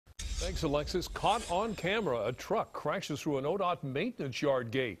Thanks, Alexis. Caught on camera, a truck crashes through an ODOT maintenance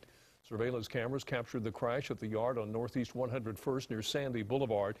yard gate. Surveillance cameras captured the crash at the yard on Northeast 101st near Sandy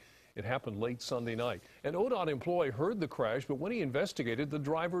Boulevard. It happened late Sunday night. An ODOT employee heard the crash, but when he investigated, the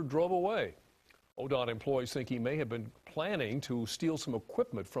driver drove away. ODOT employees think he may have been planning to steal some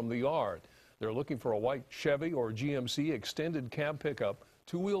equipment from the yard. They're looking for a white Chevy or GMC extended cab pickup,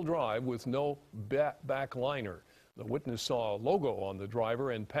 two-wheel drive with no back liner. The witness saw a logo on the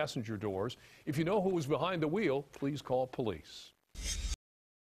driver and passenger doors. If you know who was behind the wheel, please call police.